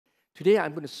Today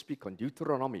I'm going to speak on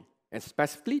Deuteronomy, and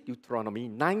specifically Deuteronomy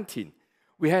 19.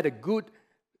 We had a good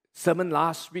sermon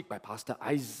last week by Pastor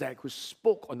Isaac, who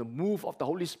spoke on the move of the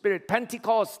Holy Spirit,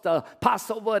 Pentecost, the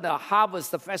Passover, the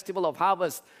harvest, the festival of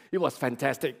harvest. It was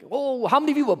fantastic. Oh, how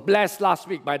many of you were blessed last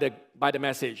week by the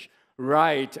message?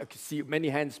 Right, I can see many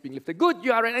hands being lifted. Good,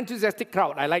 you are an enthusiastic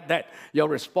crowd. I like that. You'll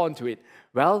respond to it.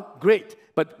 Well, great.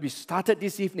 But we started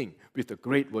this evening with a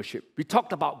great worship. We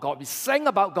talked about God. We sang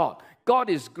about God. God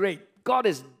is great. God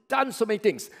has done so many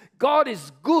things. God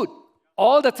is good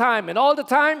all the time. And all the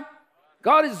time,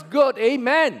 God is good.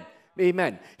 Amen.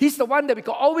 Amen. He's the one that we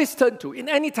can always turn to in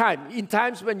any time. In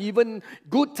times when even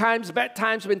good times, bad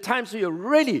times, when times when you're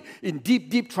really in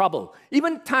deep, deep trouble.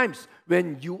 Even times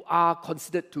when you are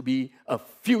considered to be a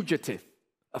fugitive.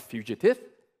 A fugitive?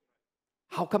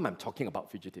 How come I'm talking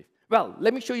about fugitive? Well,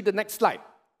 let me show you the next slide.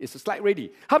 Is the slide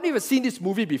ready? How many of you have seen this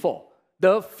movie before?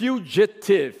 The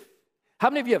Fugitive. How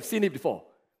many of you have seen it before?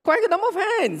 Quite a number of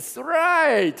hands,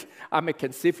 right. I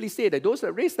can safely say that those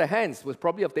that raised their hands was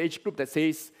probably of the age group that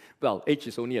says, well, age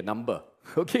is only a number.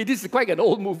 Okay, this is quite an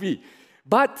old movie.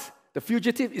 But The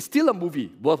Fugitive is still a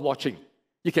movie worth watching.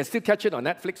 You can still catch it on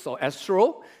Netflix or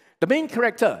Astro. The main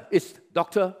character is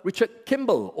Dr. Richard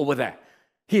Kimball over there.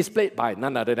 He is played by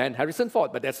none other than Harrison Ford,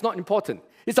 but that's not important.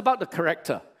 It's about the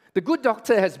character. The good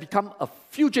doctor has become a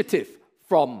fugitive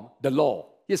from the law.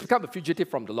 He has become a fugitive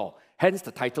from the law. Hence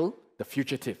the title, The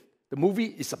Fugitive. The movie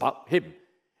is about him.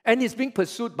 And he's being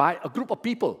pursued by a group of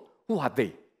people. Who are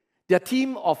they? They're a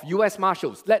team of US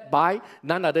Marshals led by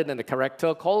none other than a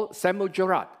character called Samuel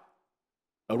Gerard.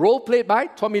 A role played by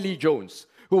Tommy Lee Jones,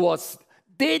 who was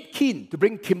dead keen to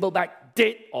bring Kimball back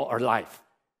dead or alive.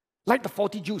 Like the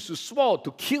 40 Jews who swore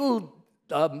to kill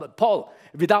Paul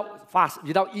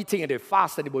without eating, and they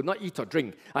fast and they would not eat or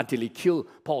drink until he killed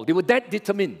Paul. They were that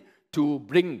determined to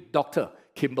bring Dr.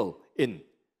 Kimball in.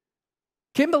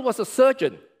 Kimball was a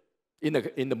surgeon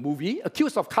in the movie,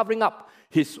 accused of covering up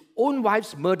his own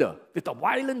wife's murder with a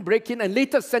violent break-in and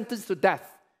later sentenced to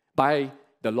death by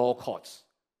the law courts.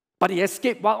 But he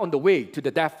escaped while on the way to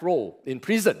the death row in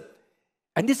prison.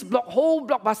 And this whole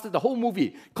blockbuster, the whole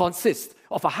movie, consists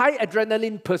of a high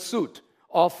adrenaline pursuit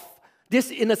of this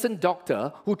innocent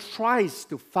doctor who tries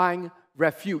to find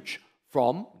refuge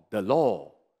from the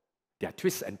law. There are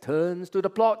twists and turns to the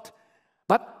plot,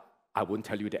 but I won't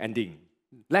tell you the ending,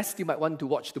 lest you might want to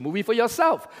watch the movie for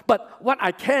yourself. But what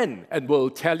I can and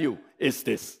will tell you is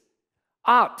this.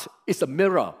 Art is a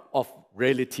mirror of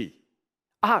reality.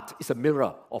 Art is a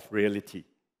mirror of reality.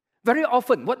 Very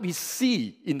often, what we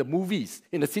see in the movies,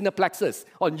 in the cineplexes,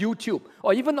 on YouTube,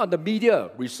 or even on the media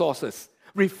resources,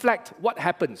 reflect what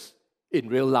happens in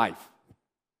real life.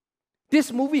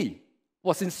 This movie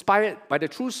was inspired by the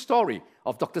true story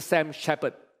of Dr. Sam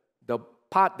Shepard, the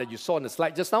part that you saw on the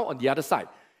slide just now on the other side.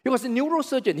 He was a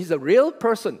neurosurgeon. He's a real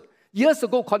person. Years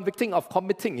ago, convicted of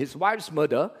committing his wife's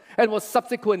murder and was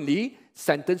subsequently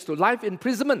sentenced to life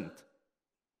imprisonment.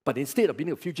 But instead of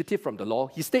being a fugitive from the law,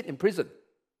 he stayed in prison.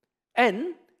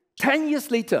 And 10 years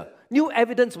later, new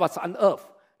evidence was unearthed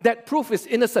that proved his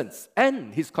innocence,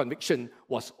 and his conviction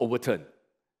was overturned.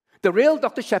 The real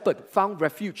Dr. Shepard found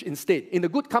refuge instead in the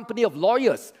good company of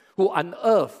lawyers who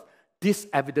unearthed this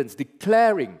evidence,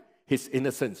 declaring his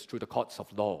innocence through the courts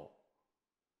of law.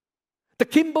 The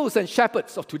Kimballs and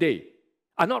Shepards of today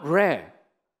are not rare.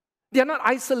 They are not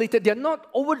isolated. They are not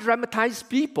over-dramatized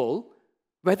people,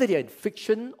 whether they are in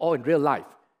fiction or in real life.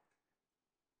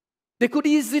 They could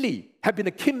easily have been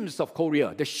the Kims of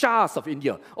Korea, the Shahs of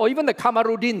India, or even the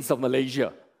Kamarudins of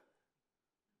Malaysia.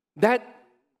 That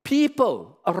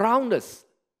people around us,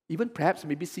 even perhaps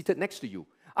maybe seated next to you,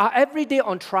 are every day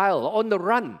on trial, on the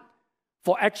run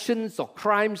for actions or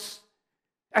crimes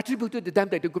attributed to them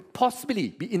that they could possibly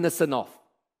be innocent of.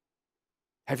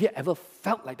 Have you ever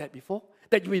felt like that before?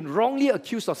 That you've been wrongly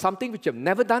accused of something which you've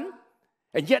never done,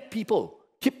 and yet people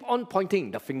keep on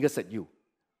pointing the fingers at you?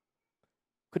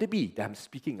 Could it be that I'm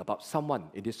speaking about someone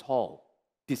in this hall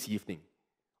this evening?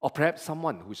 Or perhaps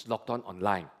someone who's logged on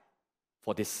online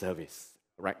for this service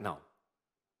right now?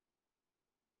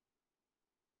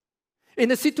 In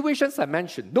the situations I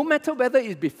mentioned, no matter whether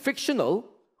it be fictional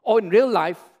or in real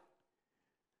life,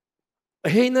 a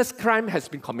heinous crime has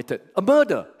been committed. A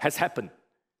murder has happened.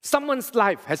 Someone's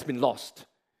life has been lost.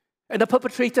 And the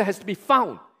perpetrator has to be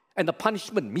found and the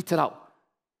punishment meted out.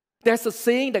 There's a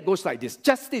saying that goes like this: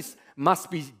 justice must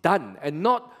be done, and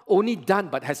not only done,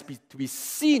 but has to be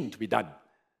seen to be done.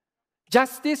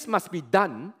 Justice must be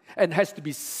done and has to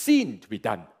be seen to be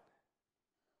done.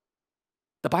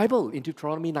 The Bible in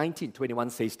Deuteronomy 19:21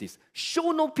 says this: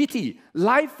 show no pity,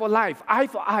 life for life, eye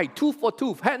for eye, tooth for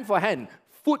tooth, hand for hand,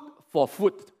 foot for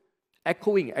foot.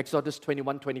 echoing Exodus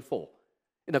 21:24,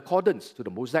 in accordance to the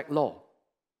Mosaic law.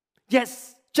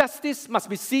 Yes, justice must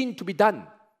be seen to be done,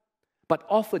 but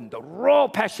often the raw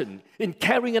passion in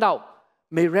carrying it out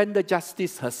may render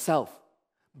justice herself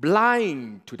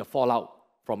blind to the fallout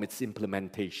from its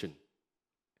implementation.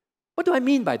 What do I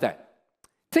mean by that?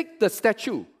 Take the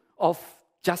statue of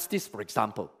justice, for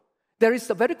example. There is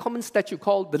a very common statue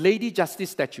called the Lady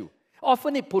Justice statue.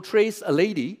 Often it portrays a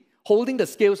lady holding the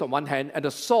scales on one hand and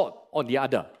a sword on the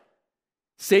other,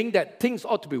 saying that things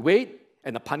ought to be weighed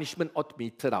and the punishment ought to be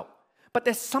meted out. But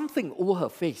there's something over her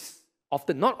face.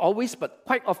 Often, not always, but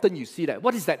quite often you see that.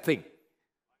 What is that thing?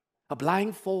 A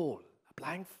blindfold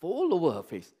over her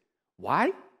face.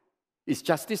 Why? Is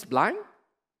justice blind?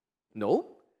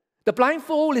 No. The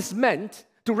blindfold is meant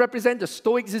to represent the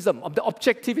stoicism of the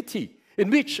objectivity in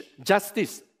which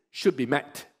justice should be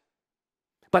met.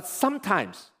 But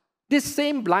sometimes, this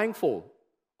same blindfold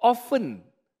often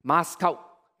masks out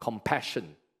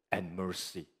compassion and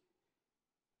mercy.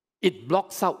 It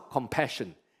blocks out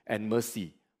compassion and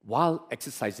mercy while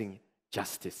exercising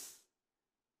justice.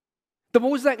 The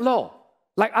Mosaic law,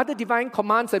 like other divine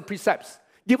commands and precepts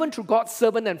given through God's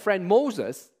servant and friend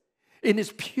Moses, in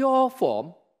its pure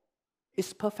form,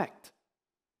 is perfect.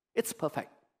 It's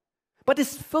perfect. But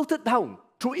it's filtered down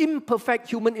through imperfect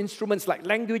human instruments like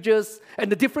languages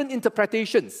and the different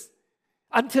interpretations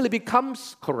until it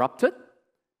becomes corrupted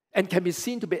and can be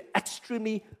seen to be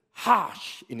extremely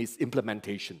harsh in its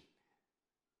implementation.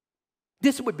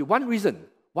 This would be one reason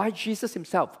why Jesus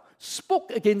himself spoke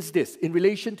against this in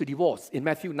relation to divorce in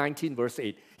Matthew 19, verse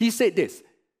 8. He said this,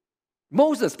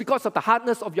 Moses, because of the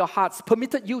hardness of your hearts,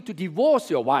 permitted you to divorce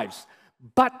your wives,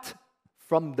 but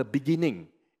from the beginning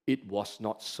it was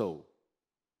not so.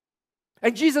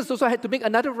 And Jesus also had to make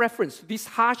another reference to this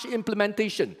harsh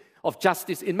implementation of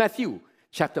justice in Matthew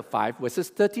chapter 5, verses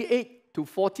 38 to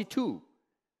 42.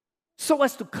 So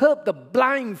as to curb the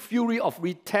blind fury of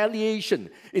retaliation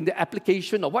in the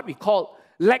application of what we call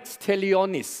lex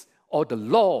talionis, or the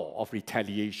law of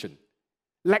retaliation.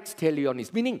 Lex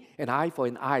talionis, meaning an eye for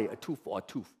an eye, a tooth for a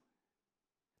tooth.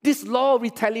 This law of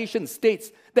retaliation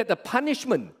states that the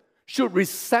punishment should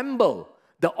resemble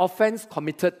the offense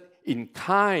committed in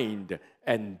kind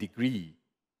and degree.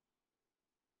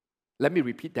 Let me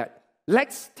repeat that.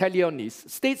 Lex talionis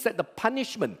states that the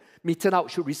punishment meted out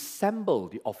should resemble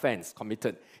the offense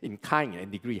committed in kind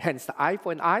and degree. Hence, the eye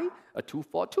for an eye, a tooth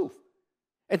for a tooth.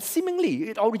 And seemingly,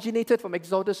 it originated from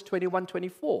Exodus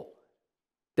 21:24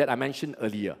 that I mentioned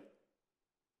earlier.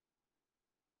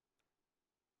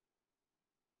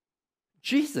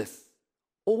 Jesus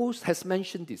always has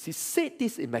mentioned this. He said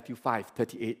this in Matthew 5,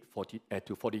 38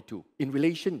 to 42 in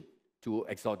relation to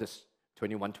Exodus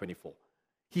 21:24.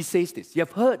 He says this, you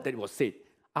have heard that it was said,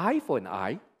 eye for an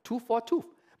eye, tooth for a tooth.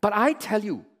 But I tell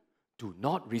you, do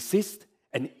not resist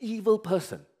an evil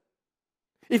person.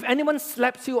 If anyone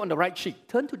slaps you on the right cheek,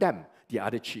 turn to them the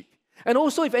other cheek. And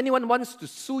also if anyone wants to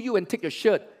sue you and take your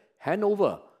shirt, hand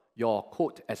over your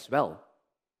coat as well.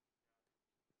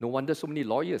 No wonder so many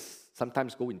lawyers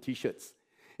sometimes go in t-shirts.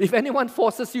 If anyone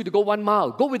forces you to go 1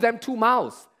 mile, go with them 2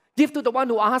 miles. Give to the one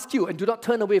who asks you and do not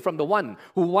turn away from the one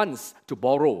who wants to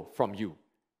borrow from you.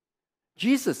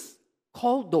 Jesus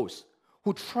called those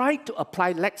who tried to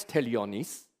apply lex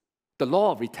talionis, the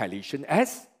law of retaliation,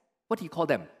 as, what did he call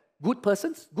them? Good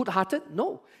persons? Good-hearted?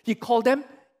 No. He called them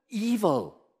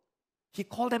evil. He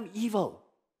called them evil.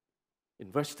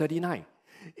 In verse 39.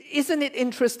 Isn't it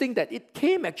interesting that it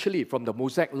came actually from the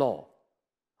Mosaic law?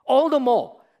 All the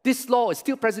more, this law is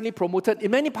still presently promoted in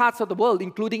many parts of the world,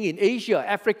 including in Asia,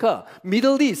 Africa,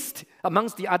 Middle East,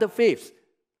 amongst the other faiths.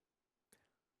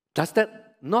 Does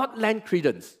that not lend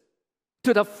credence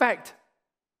to the fact,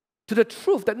 to the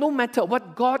truth that no matter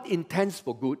what God intends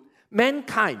for good,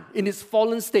 mankind in its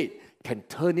fallen state can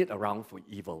turn it around for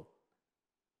evil?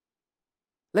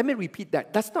 Let me repeat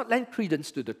that. Does not lend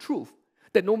credence to the truth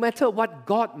that no matter what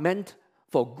God meant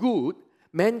for good,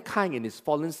 mankind in its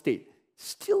fallen state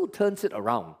still turns it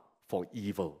around for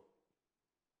evil.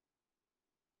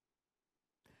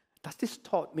 Does this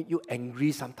thought make you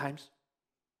angry sometimes?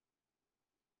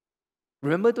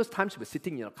 Remember those times you were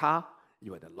sitting in your car,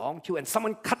 you had a long queue, and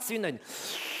someone cuts in and...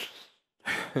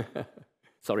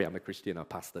 Sorry, I'm a Christian, I'm a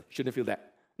pastor. Shouldn't feel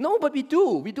that. No, but we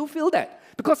do. We do feel that.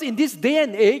 Because in this day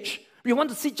and age, we want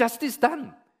to see justice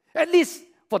done. At least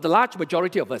for the large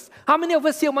majority of us. How many of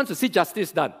us here want to see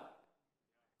justice done?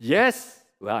 Yes.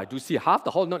 Well, I do see half the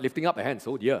hall not lifting up a hand.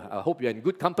 Oh dear, I hope you're in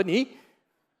good company.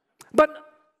 But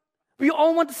we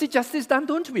all want to see justice done,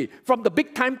 don't we? From the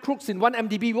big-time crooks in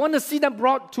 1MDB, we want to see them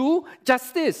brought to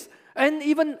justice. And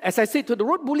even, as I said, to the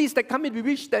road bullies that come in, we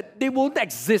wish that they won't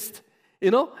exist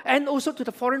and also to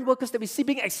the foreign workers that we see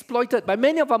being exploited by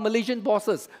many of our Malaysian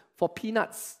bosses for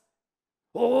peanuts.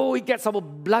 Oh, it gets our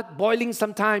blood boiling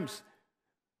sometimes.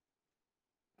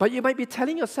 But you might be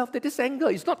telling yourself that this anger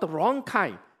is not the wrong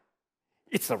kind.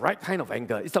 It's the right kind of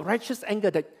anger. It's the righteous anger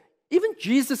that even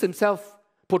Jesus himself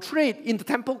portrayed in the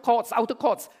temple courts, outer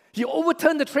courts. He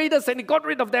overturned the traders and he got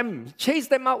rid of them. He chased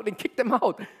them out and kicked them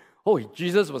out. Oh,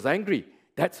 Jesus was angry.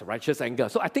 That's righteous anger.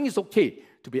 So I think it's okay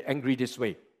to be angry this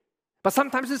way. But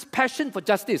sometimes this passion for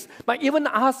justice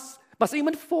must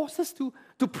even force us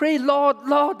to pray, Lord,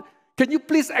 can you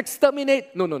please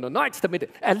exterminate? No, not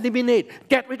exterminate. Eliminate.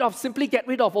 Get rid of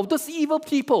those evil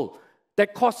people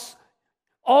that cause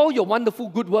all your wonderful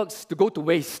good works to go to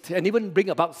waste and even bring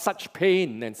about such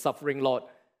pain and suffering, Lord.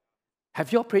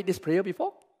 Have you all prayed this prayer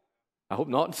before? I hope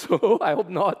not. So I hope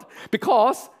not.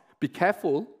 Because be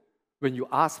careful when you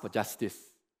ask for justice.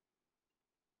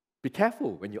 Be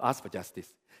careful when you ask for justice.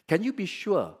 Can you be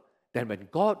sure that when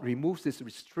God removes His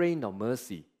restraint of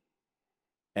mercy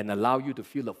and allow you to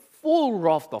feel the full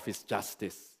wrath of His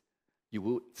justice, you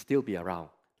will still be around?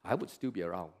 I would still be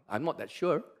around. I'm not that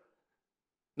sure.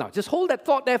 Now, just hold that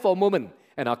thought there for a moment,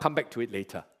 and I'll come back to it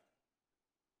later.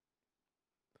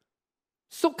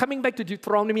 So, coming back to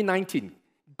Deuteronomy 19,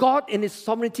 God in His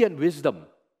sovereignty and wisdom,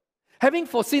 having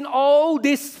foreseen all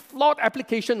this flawed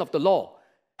application of the law,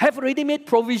 have already made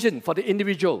provision for the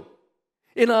individual.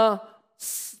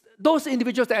 Those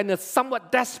individuals that are in a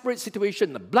somewhat desperate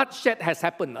situation, bloodshed has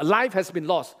happened, a life has been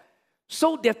lost.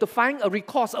 So they have to find a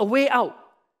recourse, a way out.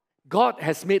 God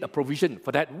has made a provision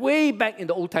for that way back in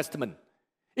the Old Testament.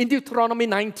 In Deuteronomy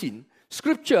 19,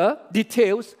 Scripture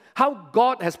details how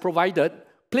God has provided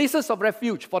places of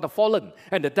refuge for the fallen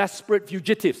and the desperate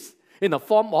fugitives in the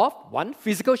form of, one,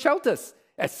 physical shelters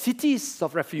as cities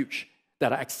of refuge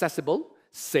that are accessible,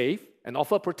 safe, and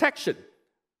offer protection.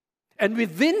 And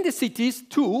within the cities,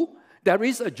 two, there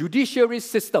is a judiciary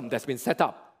system that's been set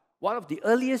up, one of the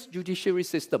earliest judiciary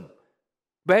systems,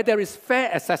 where there is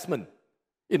fair assessment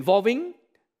involving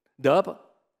the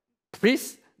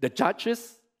priests, the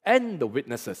judges, and the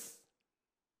witnesses.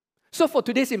 So for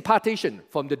today's impartation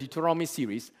from the Deuteronomy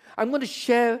series, I'm going to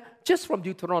share just from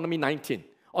Deuteronomy 19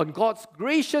 on God's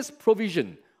gracious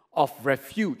provision of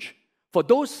refuge for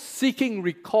those seeking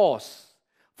recourse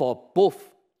for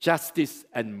both justice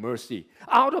and mercy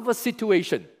out of a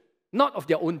situation, not of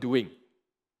their own doing.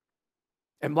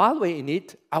 And while we're in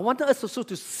it, I want us also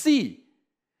to see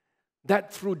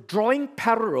that through drawing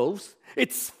parallels,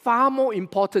 it's far more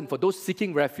important for those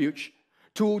seeking refuge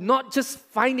to not just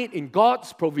find it in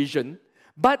God's provision,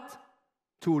 but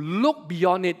to look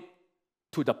beyond it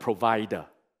to the provider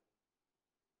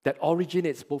that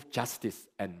originates both justice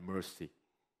and mercy.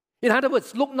 In other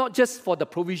words, look not just for the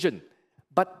provision,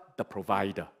 but the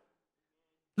provider.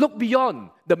 Look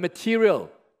beyond the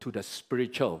material to the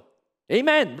spiritual.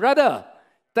 Amen, brother.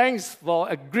 Thanks for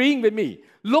agreeing with me.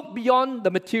 Look beyond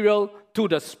the material to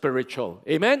the spiritual.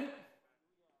 Amen.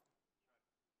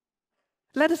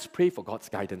 Let us pray for God's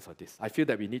guidance on this. I feel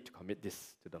that we need to commit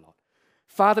this to the Lord.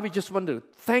 Father, we just want to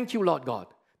thank you, Lord God,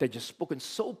 that you've spoken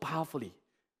so powerfully.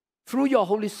 Through your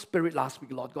Holy Spirit last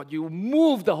week, Lord God, you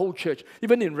moved the whole church,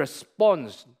 even in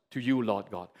response to you,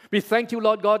 Lord God. We thank you,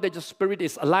 Lord God, that your Spirit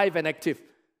is alive and active,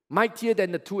 mightier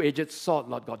than the two-edged sword,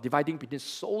 Lord God, dividing between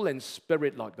soul and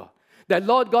spirit, Lord God. That,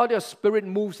 Lord God, your Spirit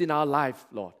moves in our life,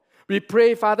 Lord. We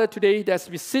pray, Father, today that as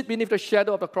we sit beneath the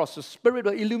shadow of the cross, the Spirit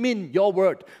will illumine your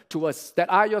word to us,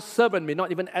 that I, your servant, may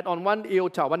not even add on one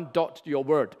iota, one dot to your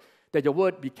word, that your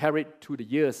word be carried to the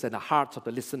ears and the hearts of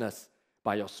the listeners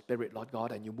by your Spirit, Lord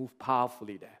God, and you move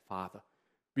powerfully there, Father.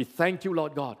 We thank you,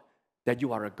 Lord God, that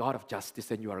you are a God of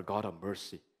justice and you are a God of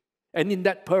mercy. And in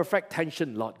that perfect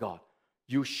tension, Lord God,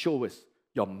 you show us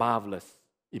your marvelous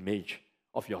image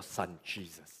of your Son,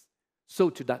 Jesus. So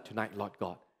to that tonight, Lord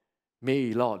God,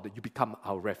 may, Lord, that you become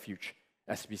our refuge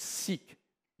as we seek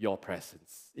your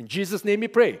presence. In Jesus' name we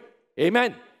pray.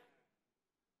 Amen.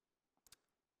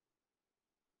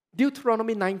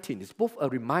 Deuteronomy 19 is both a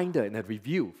reminder and a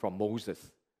review from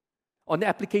Moses on the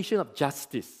application of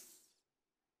justice,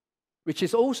 which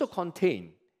is also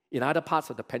contained in other parts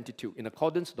of the Pentateuch in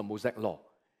accordance with the Mosaic law.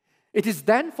 It is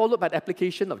then followed by the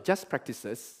application of just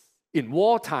practices in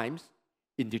war times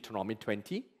in Deuteronomy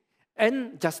 20,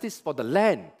 and justice for the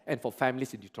land and for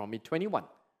families in Deuteronomy 21.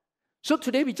 So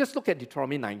today we just look at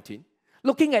Deuteronomy 19,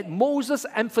 looking at Moses'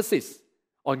 emphasis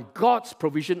on God's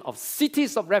provision of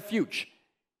cities of refuge.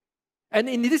 And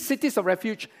in these cities of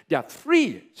refuge, there are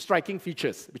three striking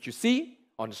features which you see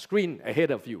on the screen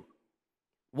ahead of you.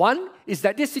 One is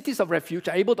that these cities of refuge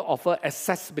are able to offer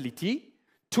accessibility,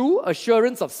 two,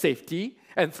 assurance of safety,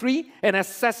 And 3, an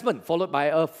assessment followed by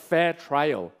a fair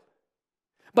trial.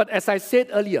 But as I said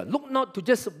earlier, look not to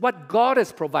just what God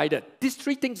has provided. These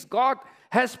 3 things God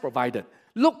has provided.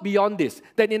 Look beyond this,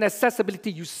 that in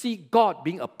accessibility you see God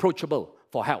being approachable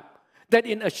for help. That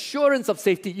in assurance of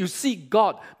safety you see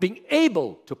God being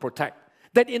able to protect.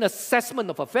 That in assessment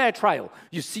of a fair trial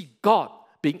you see God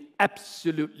being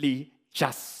absolutely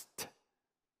just.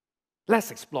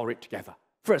 Let's explore it together.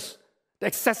 First, the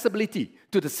accessibility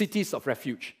to the cities of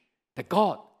refuge. That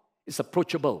God is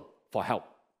approachable for help.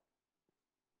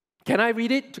 Can I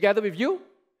read it together with you?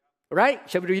 Right?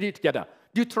 Shall we read it together?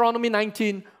 Deuteronomy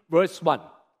 19, verse 1.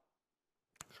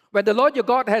 When the Lord your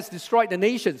God has destroyed the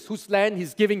nations whose land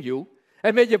He's giving you,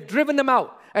 and when you have driven them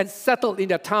out and settled in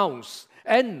their towns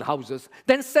and houses,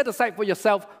 then set aside for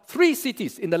yourself 3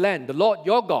 cities in the land the Lord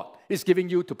your God is giving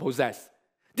you to possess.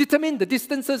 Determine the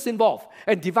distances involved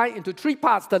and divide into 3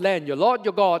 parts the land your Lord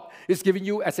your God is giving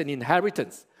you as an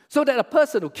inheritance, so that a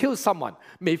person who kills someone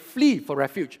may flee for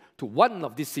refuge to one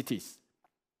of these cities.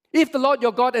 If the Lord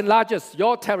your God enlarges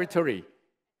your territory,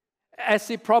 as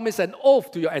He promised an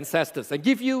oath to your ancestors, and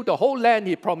give you the whole land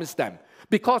He promised them,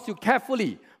 because you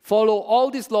carefully follow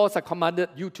all these laws I commanded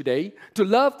you today, to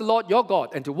love the Lord your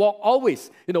God and to walk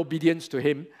always in obedience to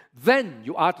Him, then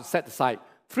you are to set aside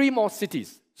 3 more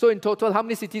cities. So in total, how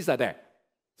many cities are there?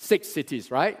 6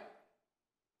 cities, right?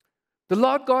 The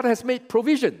Lord God has made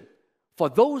provision for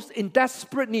those in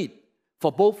desperate need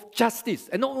for both justice,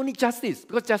 and not only justice,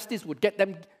 because justice would get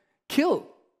them killed,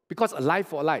 because a life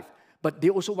for a life, but they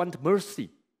also want mercy.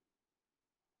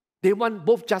 They want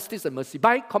both justice and mercy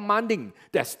by commanding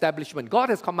the establishment. God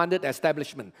has commanded the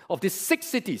establishment of these 6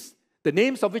 cities, the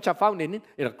names of which are found in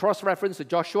a cross-reference to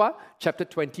Joshua chapter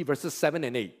 20, verses 7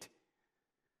 and 8.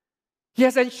 He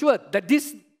has ensured that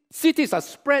these cities are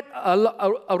spread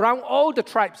around all the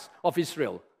tribes of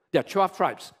Israel. There are 12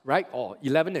 tribes, right? Or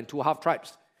 11 and 2.5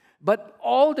 tribes. But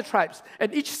all the tribes,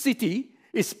 and each city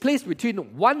is placed between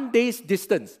 1 day's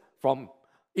distance from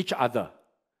each other,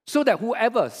 so that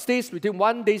whoever stays within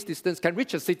 1 day's distance can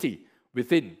reach a city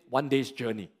within 1 day's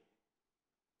journey.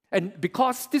 And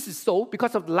because this is so,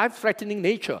 because of the life-threatening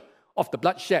nature of the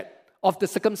bloodshed, of the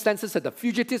circumstances that the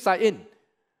fugitives are in,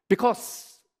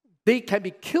 because they can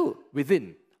be killed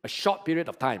within a short period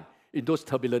of time in those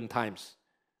turbulent times.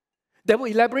 There were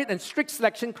elaborate and strict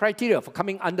selection criteria for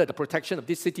coming under the protection of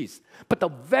these cities. But the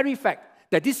very fact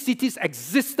that these cities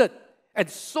existed and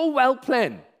so well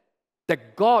planned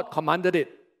that God commanded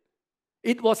it,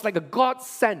 it was like a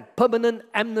God-sent permanent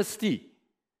amnesty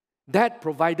that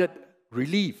provided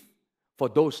relief for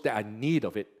those that are in need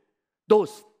of it,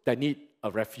 those that need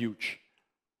a refuge.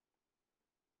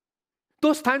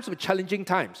 Those times were challenging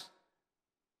times,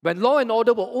 when law and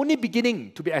order were only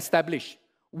beginning to be established,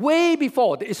 way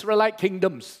before the Israelite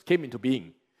kingdoms came into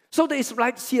being. So the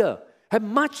Israelites here have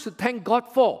much to thank God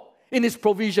for in His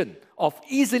provision of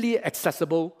easily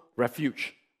accessible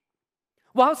refuge.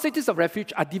 While cities of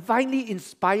refuge are divinely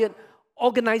inspired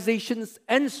organizations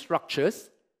and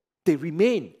structures, they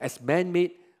remain as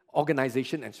man-made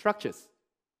organizations and structures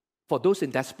for those in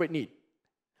desperate need.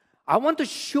 I want to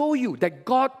show you that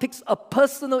God takes a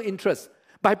personal interest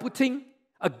by putting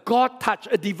a God touch,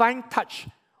 a divine touch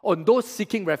on those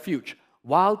seeking refuge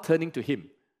while turning to Him.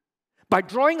 By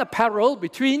drawing a parallel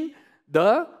between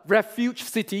the refuge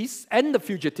cities and the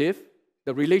fugitive,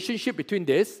 the relationship between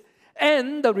this,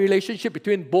 and the relationship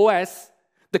between Boaz,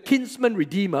 the kinsman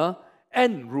redeemer,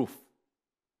 and Ruth.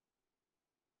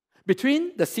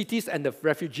 Between the cities and the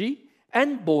refugee,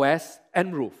 and Boaz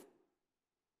and Ruth.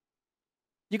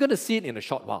 You're going to see it in a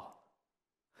short while.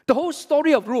 The whole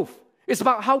story of Ruth is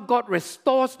about how God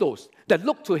restores those that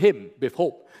look to Him with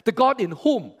hope, the God in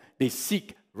whom they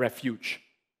seek refuge.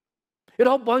 It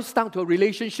all boils down to a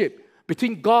relationship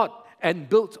between God and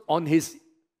built on His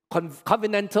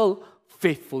covenantal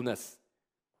faithfulness.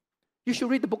 You should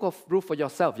read the book of Ruth for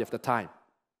yourself if you have the time.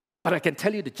 But I can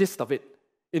tell you the gist of it.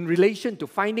 In relation to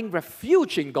finding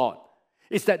refuge in God,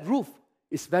 is that Ruth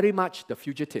is very much the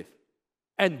fugitive.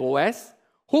 And Boaz,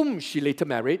 whom she later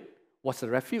married, was a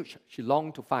refuge she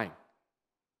longed to find.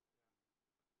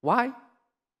 Why?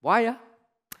 Why?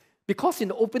 Because in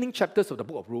the opening chapters of the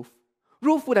book of Ruth,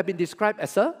 Ruth would have been described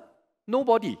as a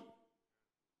nobody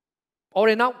or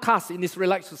an outcast in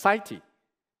Israelite society.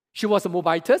 She was a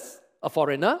Moabitess, a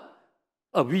foreigner,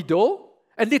 a widow,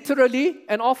 and literally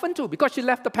an orphan too, because she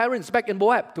left her parents back in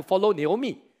Moab to follow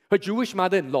Naomi, her Jewish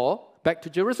mother-in-law, back to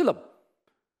Jerusalem.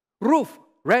 Ruth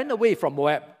ran away from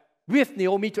Moab with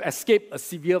Naomi to escape a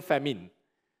severe famine.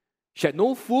 She had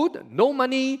no food, no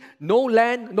money, no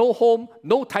land, no home,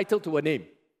 no title to her name.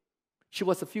 She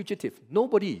was a fugitive.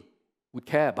 Nobody would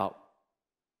care about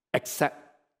except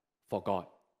for God.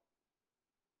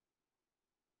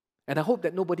 And I hope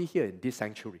that nobody here in this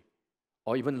sanctuary,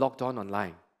 or even logged on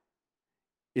online,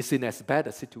 is in as bad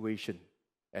a situation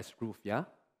as Ruth, yeah?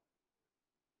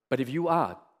 But if you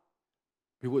are,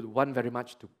 we would want very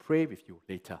much to pray with you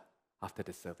later after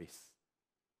the service.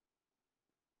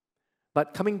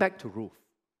 But coming back to Ruth,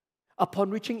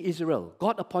 upon reaching Israel,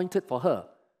 God appointed for her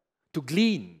to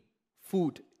glean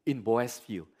food in Boaz's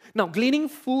field. Now, gleaning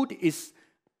food is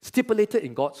stipulated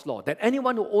in God's law that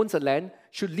anyone who owns a land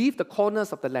should leave the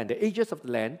corners of the land, the edges of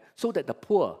the land, so that the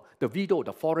poor, the widow,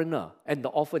 the foreigner, and the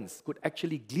orphans could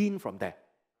actually glean from there.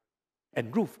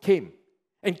 And Ruth came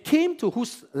to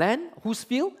whose land, whose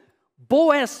field?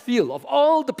 Boaz's field, of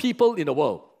all the people in the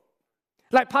world.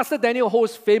 Like Pastor Daniel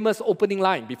Ho's famous opening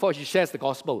line before he shares the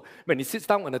gospel, when he sits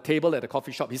down on a table at a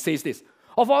coffee shop, he says this: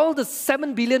 of all the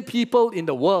 7 billion people in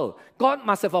the world, God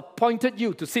must have appointed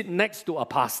you to sit next to a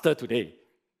pastor today.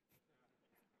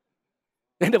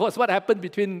 And that was what happened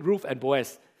between Ruth and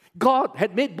Boaz. God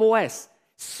had made Boaz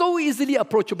so easily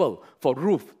approachable for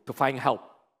Ruth to find help.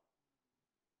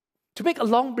 To make a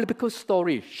long biblical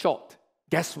story short,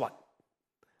 guess what?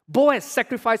 Boaz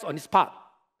sacrificed on his part.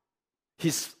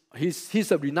 He's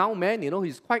a renowned man,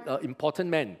 he's quite an important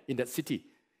man in that city.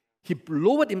 He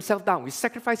lowered himself down. He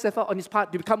sacrificed himself on his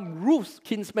part to become Ruth's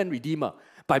kinsman redeemer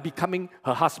by becoming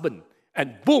her husband.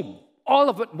 And boom, all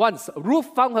of it at once,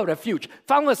 Ruth found her refuge,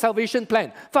 found her salvation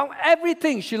plan, found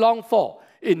everything she longed for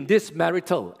in this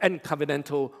marital and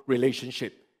covenantal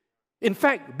relationship. In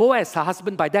fact, Boaz, her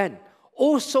husband by then,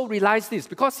 also realized this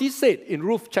because he said in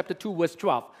Ruth chapter 2, verse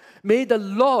 12, "May the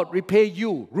Lord repay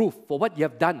you, Ruth, for what you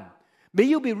have done. May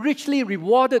you be richly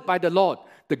rewarded by the Lord,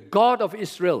 the God of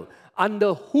Israel,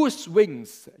 under whose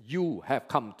wings you have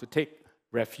come to take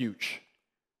refuge."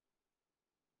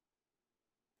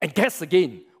 And guess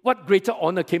again, what greater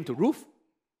honor came to Ruth?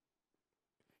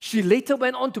 She later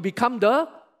went on to become the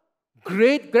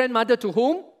great-grandmother to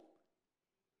whom?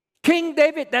 King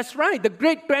David. That's right, the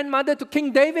great-grandmother to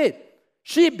King David.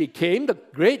 She became the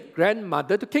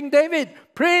great-grandmother to King David.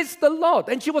 Praise the Lord.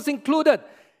 And she was included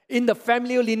in the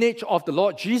family lineage of the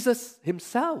Lord Jesus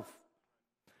himself.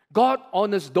 God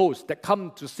honors those that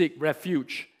come to seek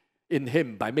refuge in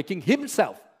him by making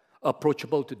himself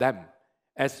approachable to them,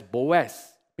 as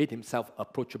Boaz made himself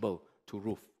approachable to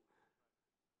Ruth.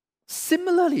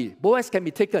 Similarly, Boaz can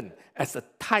be taken as a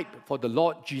type for the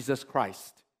Lord Jesus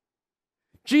Christ.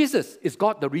 Jesus is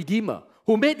God the Redeemer,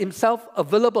 who made himself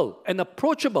available and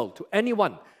approachable to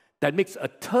anyone that makes a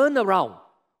turnaround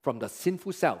from the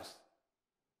sinful selves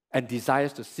and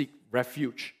desires to seek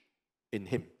refuge in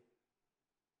him.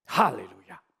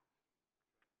 Hallelujah.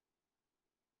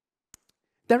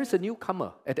 There is a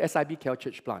newcomer at the SIBKL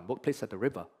church plant, workplace at the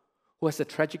river, who has a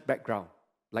tragic background,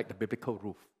 like the biblical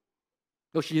Ruth.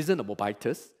 No, she isn't a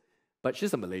Moabitess, but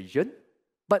she's a Malaysian.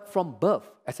 But from birth,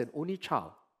 as an only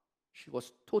child, she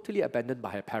was totally abandoned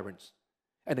by her parents.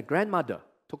 And the grandmother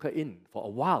took her in for a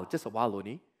while, just a while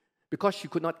only, because she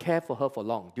could not care for her for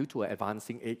long due to her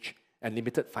advancing age and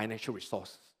limited financial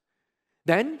resources.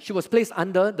 Then she was placed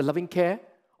under the loving care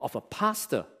of a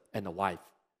pastor and a wife,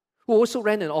 who also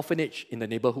ran an orphanage in the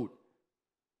neighborhood.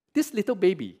 This little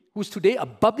baby, who's today a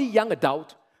bubbly young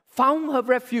adult, found her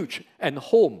refuge and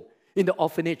home in the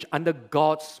orphanage under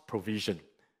God's provision.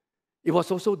 It was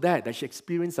also there that she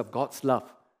experienced of God's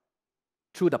love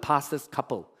through the pastor's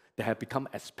couple that have become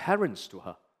as parents to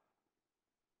her.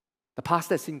 The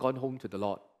pastor has since gone home to the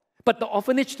Lord. But the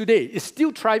orphanage today is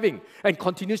still thriving and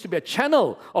continues to be a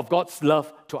channel of God's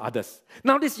love to others.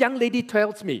 Now this young lady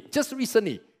tells me, just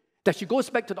recently, that she goes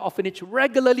back to the orphanage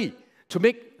regularly to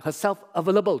make herself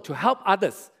available to help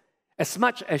others as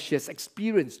much as she has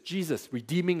experienced Jesus'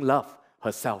 redeeming love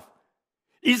herself.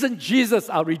 Isn't Jesus,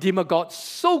 our Redeemer God,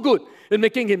 so good in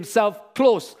making himself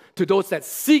close to those that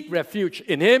seek refuge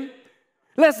in him?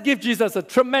 Let's give Jesus a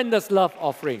tremendous love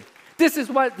offering. This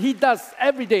is what he does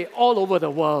every day all over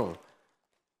the world.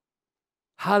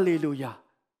 Hallelujah.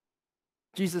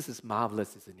 Jesus is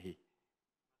marvelous, isn't he?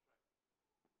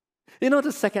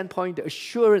 The second point, the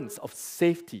assurance of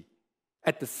safety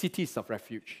at the cities of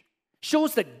refuge,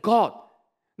 shows that God,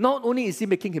 not only is he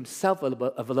making himself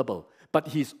available, but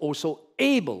he is also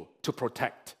able to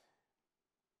protect.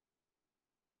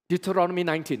 Deuteronomy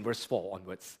 19, verse 4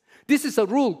 onwards. This is a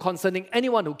rule concerning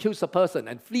anyone who kills a person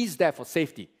and flees there for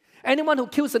safety. Anyone who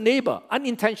kills a neighbor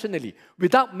unintentionally,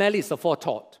 without malice or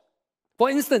forethought. For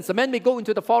instance, a man may go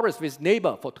into the forest with his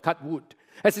neighbor to cut wood.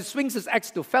 As he swings his axe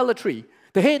to fell a tree,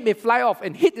 the head may fly off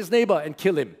and hit his neighbor and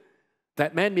kill him.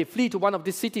 That man may flee to one of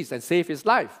these cities and save his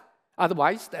life.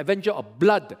 Otherwise, the avenger of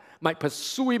blood might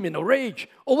pursue him in a rage,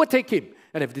 overtake him,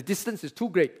 and if the distance is too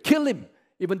great, kill him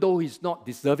even though he's not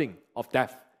deserving of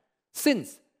death,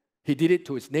 since he did it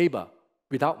to his neighbor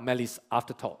without malice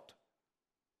afterthought.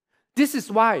 This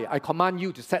is why I command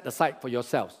you to set aside for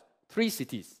yourselves 3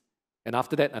 cities, and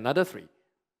after that another 3.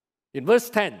 In verse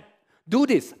 10, do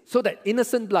this so that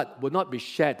innocent blood will not be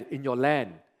shed in your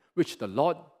land, which the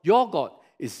Lord your God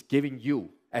is giving you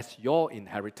as your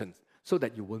inheritance, so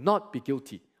that you will not be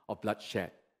guilty of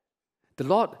bloodshed. The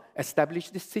Lord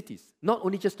established these cities, not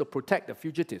only just to protect the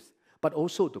fugitives, but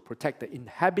also to protect the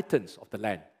inhabitants of the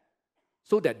land,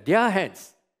 so that their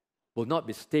hands will not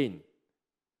be stained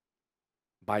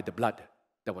by the blood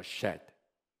that was shed.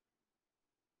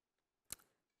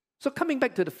 So coming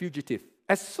back to the fugitive,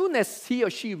 as soon as he or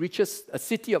she reaches a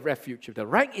city of refuge with the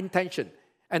right intention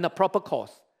and a proper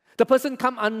cause, the person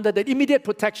comes under the immediate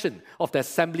protection of the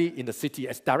assembly in the city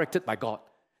as directed by God.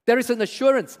 There is an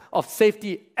assurance of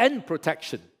safety and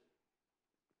protection.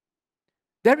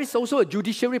 There is also a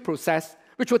judiciary process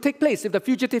which will take place if the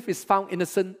fugitive is found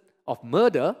innocent of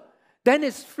murder, then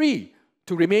is free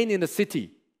to remain in the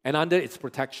city and under its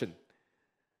protection.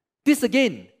 This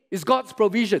again is God's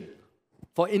provision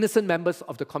for innocent members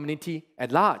of the community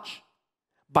at large.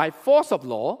 By force of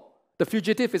law, the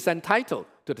fugitive is entitled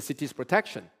to the city's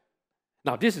protection.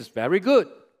 Now, this is very good,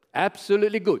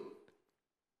 absolutely good.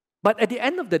 But at the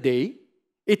end of the day,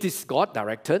 it is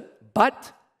God-directed,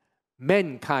 but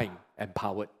mankind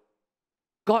empowered.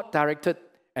 God-directed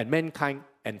and mankind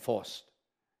enforced.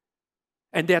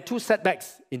 And there are 2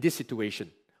 setbacks in this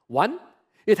situation. One,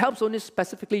 it helps only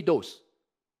specifically those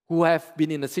who have been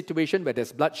in a situation where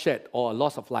there's bloodshed or a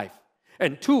loss of life.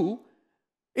 And 2,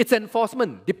 its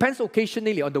enforcement depends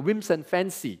occasionally on the whims and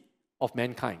fancy of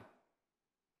mankind.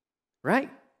 Right?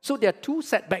 So there are 2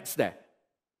 setbacks there.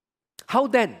 How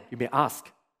then, you may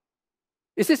ask,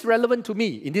 is this relevant to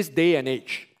me in this day and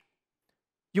age?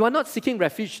 You are not seeking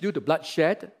refuge due to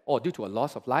bloodshed or due to a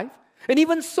loss of life. And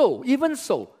even so,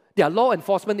 there are law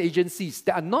enforcement agencies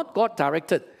that are not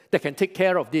God-directed that can take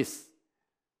care of this.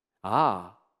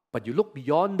 But you look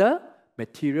beyond the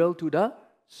material to the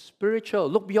spiritual.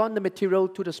 Look beyond the material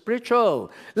to the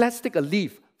spiritual. Let's take a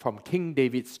leaf from King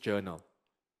David's journal.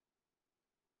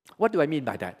 What do I mean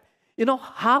by that? You know,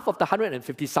 half of the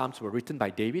 150 Psalms were written by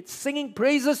David, singing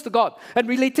praises to God and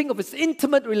relating of his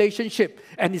intimate relationship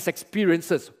and his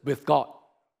experiences with God.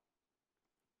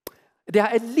 There are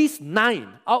at least 9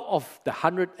 out of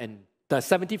the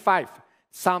 75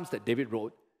 Psalms that David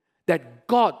wrote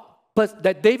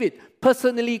that David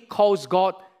personally calls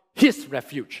God his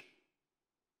refuge.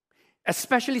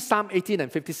 Especially Psalm 18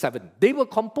 and 57. They were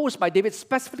composed by David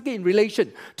specifically in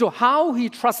relation to how he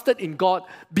trusted in God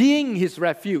being his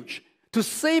refuge to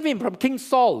save him from King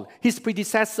Saul, his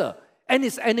predecessor, and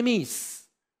his enemies.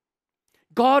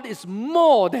 God is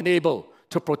more than able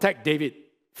to protect David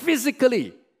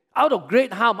physically out of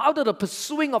great harm, out of the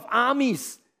pursuing of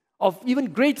armies of even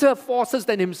greater forces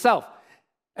than himself,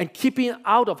 and keeping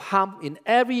out of harm in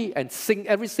every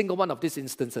single one of these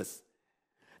instances.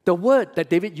 The word that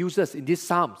David uses in these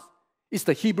Psalms is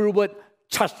the Hebrew word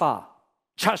chasha.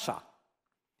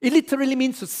 It literally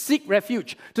means to seek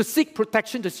refuge, to seek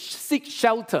protection, to seek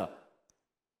shelter.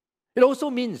 It also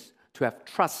means to have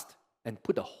trust and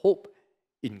put a hope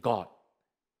in God.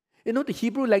 You know, the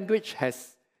Hebrew language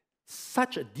has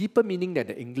such a deeper meaning than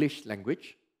the English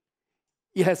language.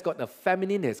 It has got a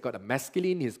feminine, it has got a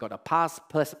masculine, it's got a past,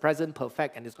 present,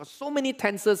 perfect, and it's got so many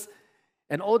tenses,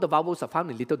 and all the vowels are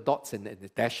found in little dots and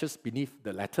dashes beneath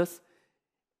the letters.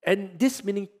 And this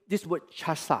word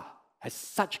chasa has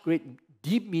such great,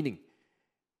 deep meaning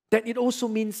that it also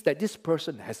means that this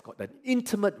person has got an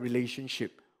intimate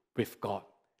relationship with God.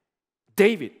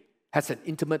 David has an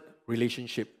intimate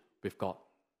relationship with God.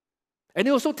 And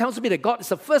it also tells me that God is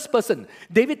the first person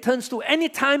David turns to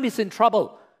anytime he's in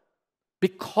trouble,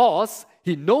 because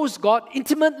he knows God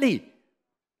intimately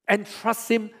and trusts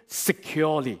him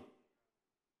securely.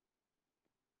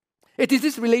 It is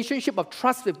this relationship of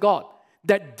trust with God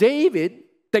that gave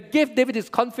David his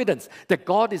confidence that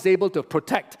God is able to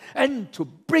protect and to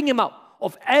bring him out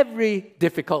of every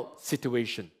difficult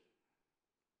situation.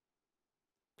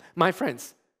 My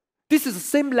friends, this is the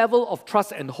same level of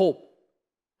trust and hope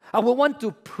I will want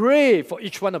to pray for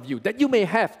each one of you that you may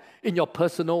have in your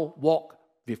personal walk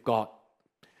with God.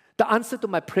 The answer to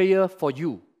my prayer for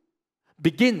you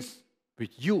begins with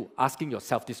you asking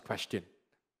yourself this question.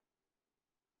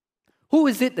 Who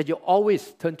is it that you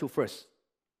always turn to first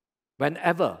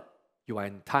whenever you are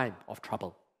in time of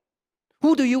trouble?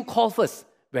 Who do you call first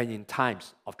when in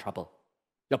times of trouble?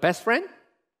 Your best friend?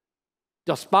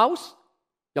 Your spouse?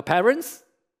 Your parents?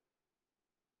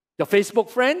 Your Facebook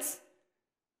friends?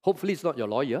 Hopefully it's not your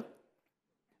lawyer.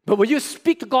 But will you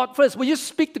speak to God first? Will you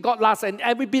speak to God last and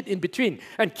every bit in between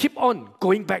and keep on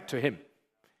going back to Him?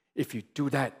 If you do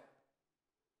that,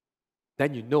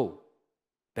 then you know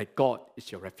that God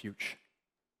is your refuge.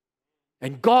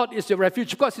 And God is your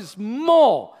refuge because He's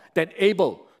more than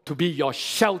able to be your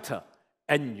shelter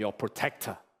and your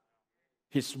protector.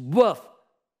 He's worth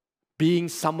being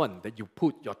someone that you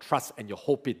put your trust and your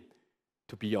hope in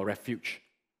to be your refuge.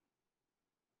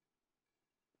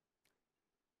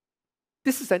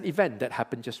 This is an event that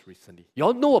happened just recently. You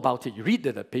all know about it. You read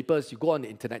the papers, you go on the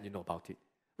internet, you know about it.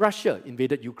 Russia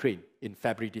invaded Ukraine in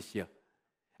February this year.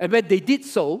 And when they did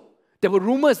so, there were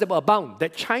rumors that were abound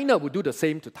that China would do the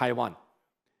same to Taiwan.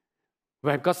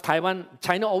 Well, because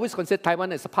China always considered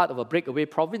Taiwan as a part of a breakaway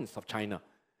province of China.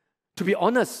 To be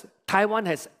honest, Taiwan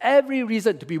has every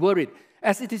reason to be worried,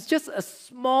 as it is just a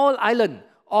small island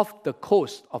off the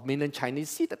coast of mainland China. You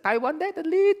see the Taiwan there, the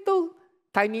little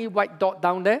tiny white dot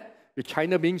down there, with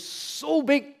China being so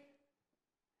big.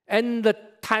 And the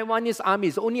Taiwanese army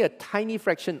is only a tiny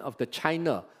fraction of the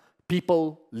China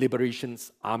People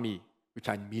Liberation's Army, which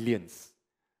are millions.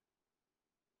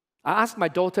 I asked my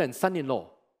daughter and son-in-law,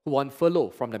 who were on furlough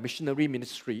from the missionary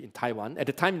ministry in Taiwan, at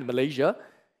the time in Malaysia,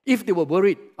 if they were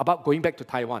worried about going back to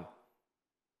Taiwan.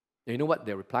 And you know what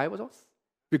their reply was?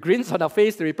 With grins on their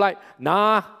face, they replied,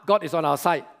 "Nah, God is on our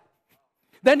side."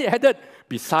 Then they added,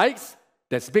 "Besides,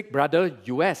 there's big brother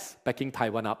US backing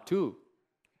Taiwan up too."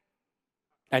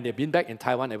 And they've been back in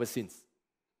Taiwan ever since.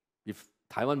 With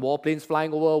Taiwan warplanes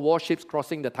flying over, warships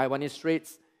crossing the Taiwanese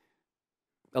straits,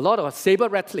 a lot of saber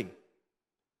rattling.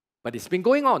 But it's been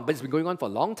going on, for a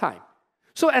long time.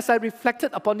 So as I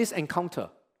reflected upon this encounter,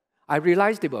 I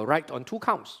realized they were right on two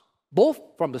counts, both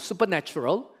from the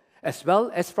supernatural as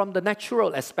well as from the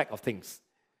natural aspect of things.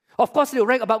 Of course, they will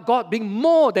write about God being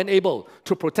more than able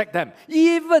to protect them,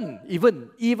 even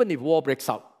if war breaks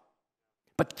out.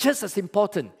 But just as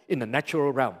important in the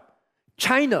natural realm,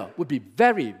 China would be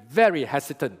very, very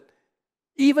hesitant,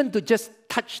 even to just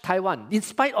touch Taiwan, in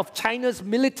spite of China's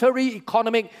military,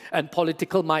 economic, and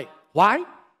political might. Why?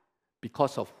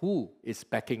 Because of who is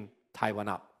backing Taiwan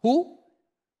up. Who?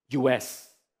 US.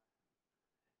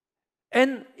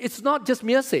 And it's not just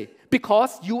mere say,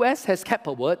 because US has kept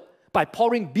her word by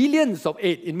pouring billions of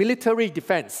aid in military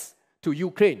defense to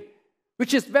Ukraine,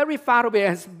 which is very far away and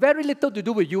has very little to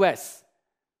do with US.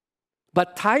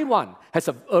 But Taiwan has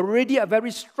already a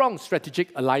very strong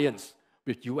strategic alliance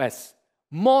with US,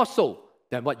 more so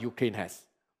than what Ukraine has.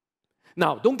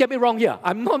 Now, don't get me wrong here.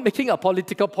 I'm not making a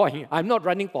political point. I'm not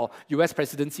running for US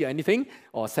presidency or anything,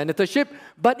 or senatorship.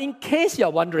 But in case you're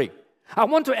wondering, I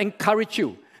want to encourage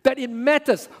you that it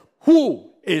matters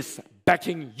who is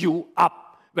backing you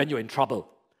up when you're in trouble.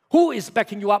 Who is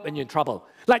backing you up when you're in trouble?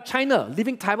 Like China,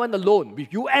 leaving Taiwan alone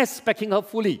with US backing her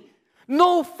fully.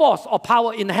 No force or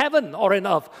power in heaven or in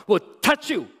earth will touch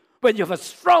you when you have a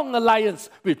strong alliance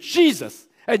with Jesus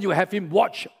and you have Him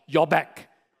watch your back.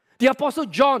 The Apostle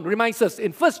John reminds us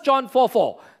in 1 John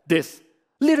 4:4, this,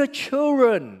 "Little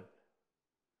children,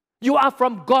 you are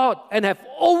from God and have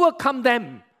overcome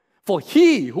them, for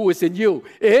He who is in you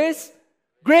is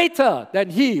greater than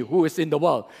he who is in the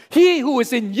world. He who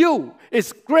is in you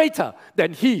is greater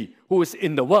than he who is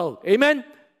in the world." Amen?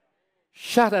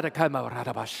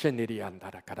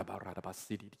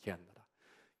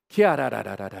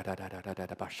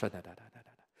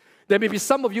 There may be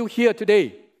some of you here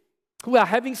today who are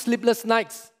having sleepless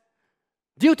nights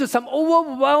due to some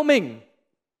overwhelming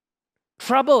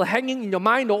trouble hanging in your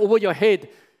mind or over your head.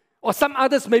 Or some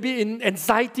others may be in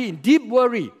anxiety, in deep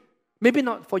worry. Maybe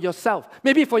not for yourself,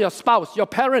 maybe for your spouse, your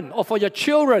parent, or for your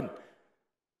children.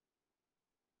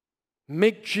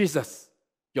 Make Jesus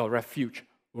your refuge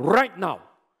right now.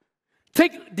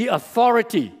 Take the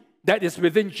authority that is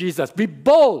within Jesus. Be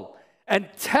bold and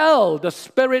tell the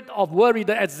spirit of worry,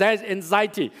 the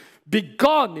anxiety, be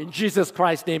gone in Jesus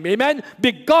Christ's name. Amen?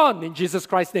 Be gone in Jesus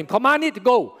Christ's name. Command it to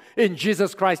go in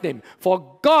Jesus Christ's name.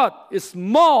 For God is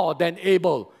more than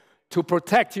able to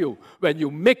protect you when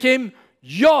you make Him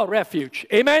your refuge.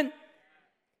 Amen?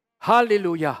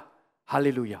 Hallelujah.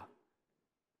 Hallelujah.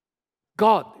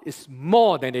 God is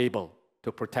more than able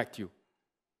to protect you.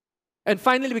 And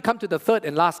finally, we come to the third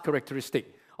and last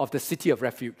characteristic of the city of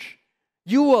refuge.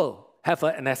 You will have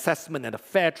an assessment and a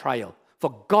fair trial,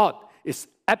 for God is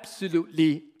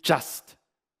absolutely just.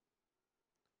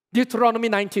 Deuteronomy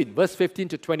 19, verse 15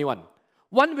 to 21.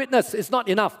 One witness is not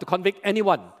enough to convict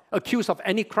anyone accused of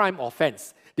any crime or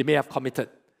offense they may have committed.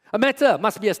 A matter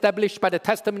must be established by the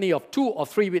testimony of 2 or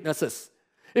 3 witnesses.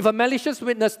 If a malicious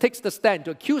witness takes the stand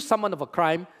to accuse someone of a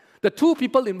crime, the 2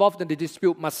 people involved in the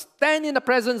dispute must stand in the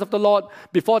presence of the Lord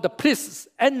before the priests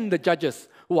and the judges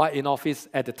who are in office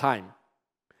at the time.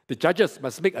 The judges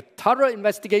must make a thorough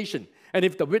investigation, and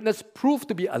if the witness proved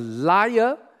to be a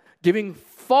liar, giving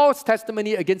false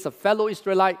testimony against a fellow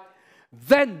Israelite,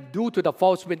 then do to the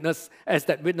false witness as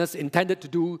that witness intended to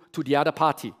do to the other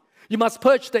party. You must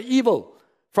purge the evil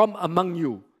from among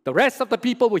you. The rest of the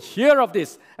people will hear of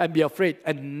this and be afraid,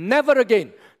 and never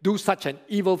again do such an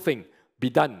evil thing be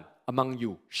done among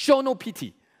you. Show no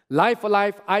pity. Life for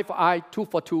life, eye for eye,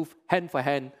 tooth for tooth, hand for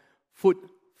hand, foot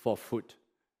for foot.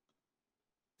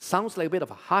 Sounds like a bit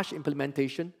of a harsh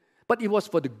implementation, but it was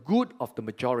for the good of the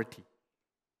majority.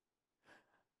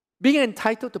 Being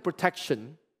entitled to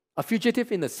protection, a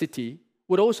fugitive in a city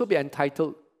would also be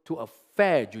entitled to a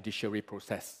fair judiciary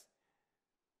process.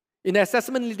 In the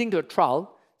assessment leading to a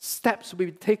trial, steps will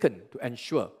be taken to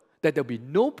ensure that there will be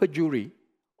no perjury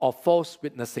or false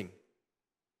witnessing,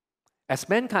 as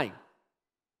mankind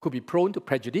could be prone to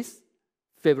prejudice,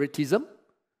 favoritism,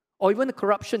 or even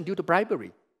corruption due to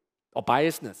bribery or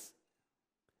biasness.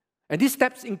 And these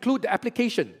steps include the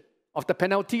application of the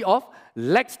penalty of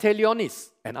lex talionis,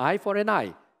 an eye for an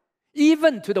eye,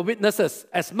 even to the witnesses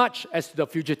as much as to the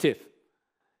fugitive.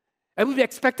 And we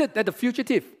expected that the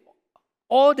fugitive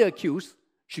or the accused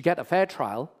should get a fair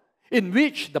trial in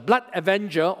which the blood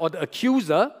avenger or the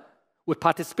accuser would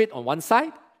participate on one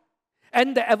side,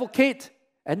 and the advocate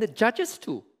and the judges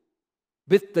too,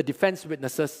 with the defense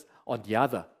witnesses on the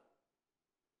other.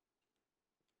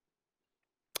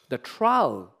 The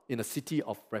trial in a city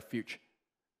of refuge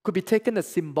could be taken as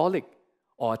symbolic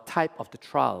or a type of the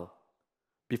trial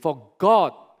before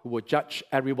God, who will judge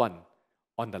everyone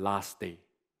on the last day.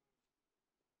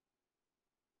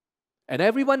 And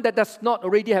everyone that does not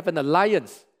already have an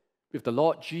alliance with the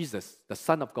Lord Jesus, the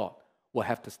Son of God, will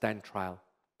have to stand trial.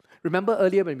 Remember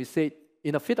earlier when we said,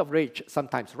 in a fit of rage,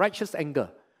 sometimes righteous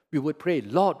anger, we would pray,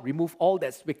 Lord, remove all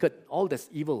that's wicked, all that's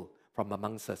evil from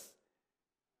amongst us.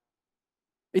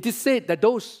 It is said that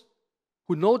those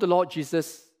who know the Lord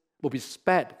Jesus will be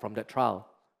spared from that trial.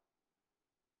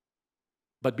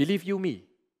 But believe you me,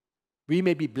 we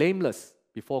may be blameless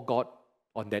before God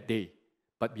on that day,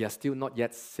 but we are still not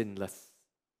yet sinless.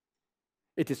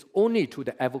 It is only through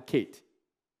the advocate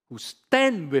who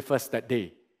stand with us that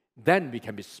day, then we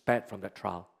can be spared from that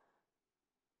trial.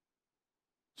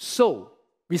 So,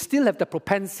 we still have the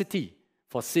propensity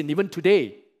for sin, even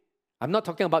today. I'm not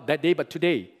talking about that day, but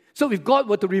today. So if God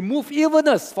were to remove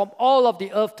evilness from all of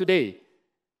the earth today,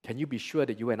 can you be sure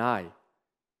that you and I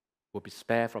will be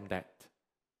spared from that?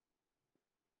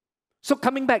 So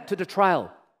coming back to the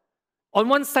trial, on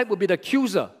one side would be the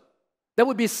accuser. There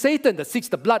would be Satan that seeks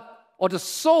the blood or the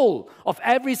soul of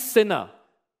every sinner.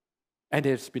 And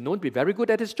he has been known to be very good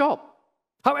at his job.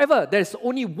 However, there is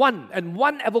only one and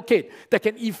one advocate that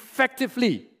can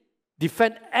effectively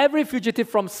defend every fugitive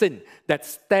from sin that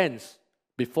stands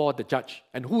before the judge.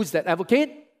 And who is that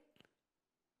advocate?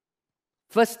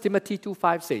 1 Timothy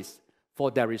 2:5 says,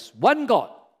 "For there is one God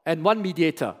and one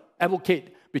mediator,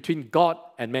 advocate between God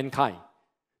and mankind,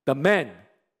 the man,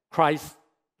 Christ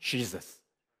Jesus."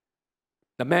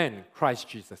 The man, Christ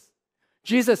Jesus.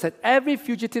 Jesus had every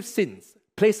fugitive sins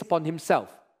placed upon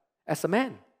himself as a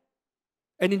man.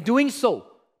 And in doing so,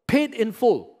 paid in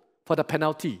full for the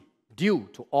penalty due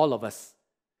to all of us.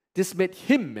 This made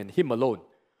him and him alone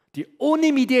the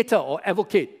only mediator or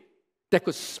advocate that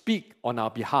could speak on our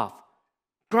behalf,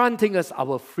 granting us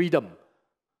our freedom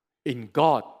in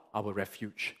God, our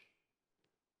refuge.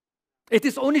 It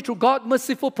is only through God's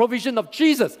merciful provision of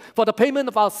Jesus for the payment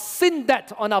of our sin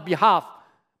debt on our behalf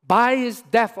by his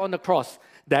death on the cross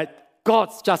that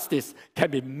God's justice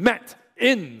can be met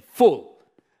in full.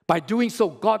 By doing so,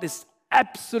 God is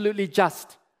absolutely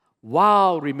just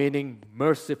while remaining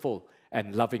merciful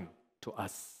and loving to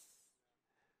us.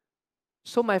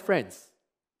 So, my friends,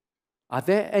 are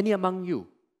there any among you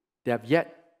that have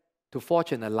yet to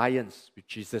forge an alliance with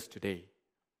Jesus today?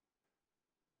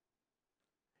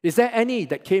 Is there any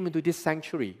that came into this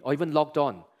sanctuary or even logged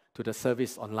on to the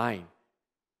service online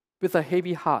with a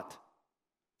heavy heart,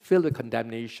 filled with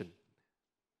condemnation?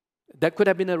 That could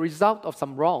have been a result of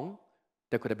some wrong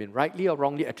that could have been rightly or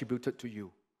wrongly attributed to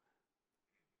you.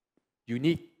 You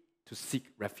need to seek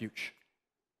refuge.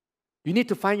 You need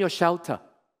to find your shelter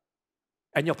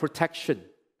and your protection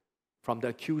from the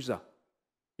accuser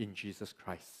in Jesus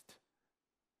Christ.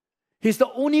 He's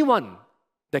the only one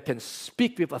that can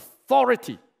speak with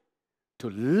authority to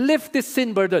lift this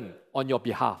sin burden on your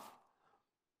behalf.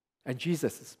 And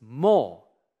Jesus is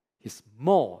He's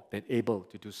more than able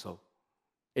to do so.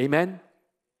 Amen?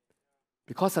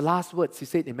 Because the last words he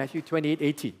said in Matthew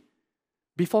 28:18,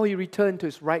 before he returned to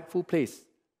his rightful place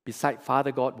beside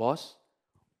Father God was,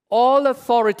 all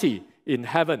authority in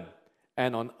heaven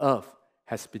and on earth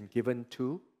has been given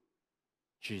to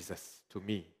Jesus, to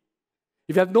me.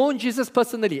 If you have known Jesus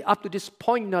personally up to this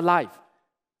point in your life,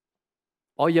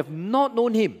 or you have not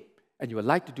known Him and you would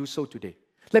like to do so today,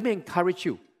 let me encourage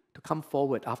you to come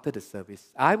forward after the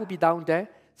service. I will be down there.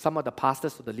 Some of the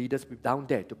pastors or the leaders will be down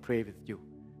there to pray with you.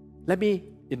 Let me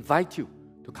invite you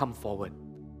to come forward,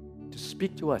 to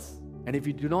speak to us. And if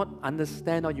you do not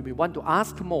understand or you may want to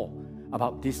ask more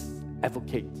about this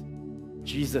advocate,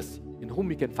 Jesus, in whom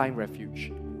we can find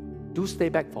refuge, do stay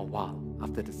back for a while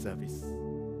after the service.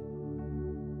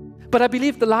 But I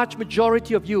believe the large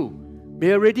majority of you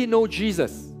may already know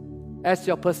Jesus as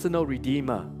your personal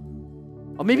Redeemer,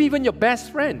 or maybe even your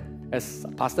best friend, as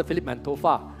Pastor Philip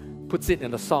Mantofa puts it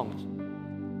in the song.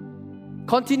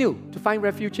 Continue to find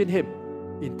refuge in Him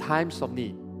in times of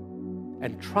need,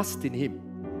 and trust in Him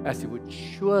as you would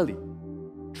surely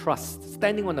trust,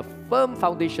 standing on a firm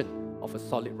foundation of a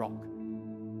solid rock.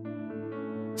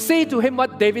 Say to Him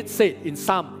what David said in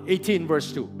Psalm 18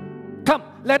 verse 2. Come,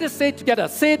 let us say it together.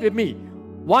 Say it with me.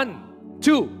 1,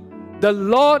 2. The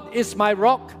Lord is my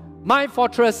rock, my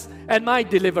fortress, and my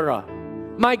deliverer.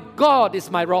 My God is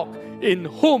my rock, in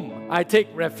whom I take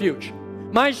refuge.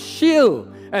 My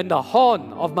shield and the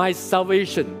horn of my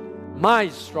salvation, my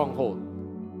stronghold.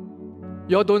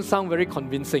 You all don't sound very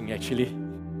convincing, actually.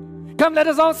 Come, let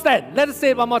us all stand. Let us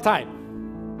say it one more time.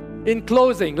 In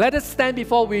closing, let us stand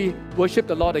before we worship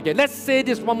the Lord again. Let's say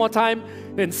this one more time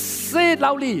and say it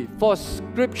loudly. For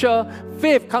Scripture,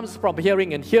 faith comes from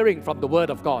hearing and hearing from the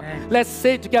Word of God. Amen. Let's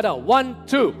say it together. 1,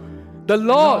 2. The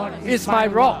Lord is my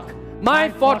rock, my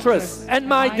fortress, and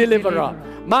my deliverer.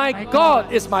 My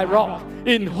God is my rock,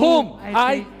 in whom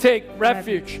I take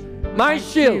refuge. My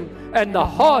shield and the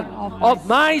horn of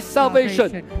my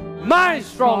salvation, my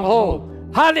stronghold.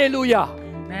 Hallelujah.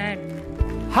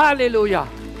 Amen. Hallelujah.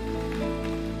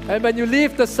 And when you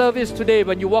leave the service today,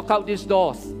 when you walk out these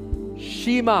doors,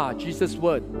 Shema, Jesus'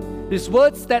 word. His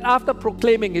words that after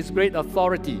proclaiming His great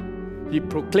authority, He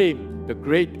proclaimed the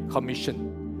Great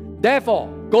Commission.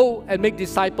 Therefore, go and make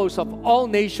disciples of all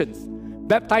nations,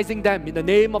 baptizing them in the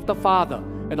name of the Father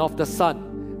and of the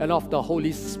Son and of the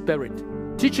Holy Spirit,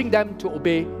 teaching them to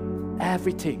obey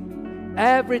everything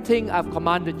I've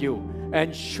commanded you.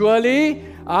 And surely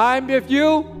I'm with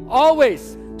you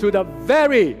always to the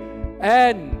very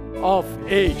end of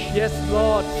age. Yes,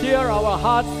 Lord, hear our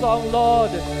heart song,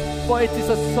 Lord, for it is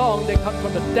a song that comes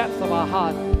from the depths of our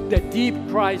heart, that deep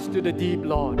cries to the deep,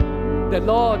 Lord. That,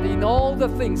 Lord, in all the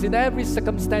things, in every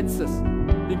circumstances,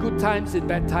 in good times, in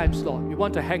bad times, Lord, we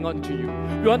want to hang on to you.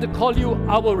 We want to call you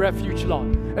our refuge,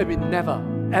 Lord, and we never,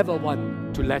 ever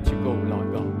want to let you go,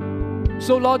 Lord God.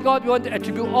 So, Lord God, we want to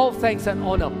attribute all thanks and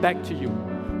honor back to you,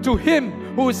 to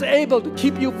Him who is able to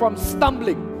keep you from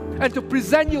stumbling and to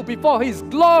present you before His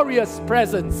glorious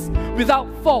presence without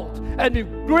fault and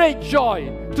with great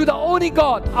joy. To the only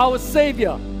God, our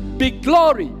Savior, be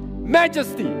glory,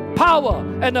 majesty, power,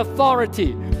 and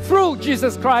authority through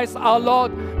Jesus Christ our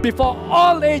Lord, before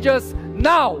all ages,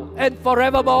 now and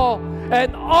forevermore.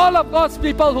 And all of God's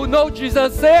people who know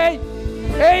Jesus say,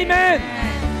 Amen.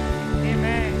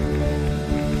 Amen.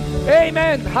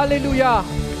 Amen. Hallelujah.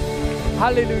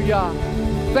 Hallelujah.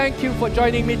 Thank you for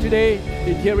joining me today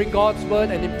in hearing God's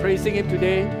word and in praising Him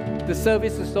today. The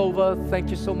service is over. Thank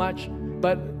you so much.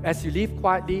 But as you leave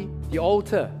quietly, the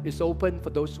altar is open for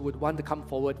those who would want to come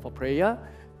forward for prayer.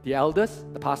 The elders,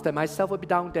 the pastor, and myself will be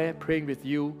down there praying with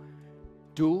you.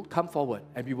 Do come forward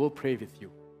and we will pray with you.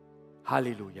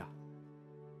 Hallelujah.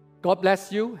 God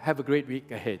bless you. Have a great week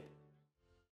ahead.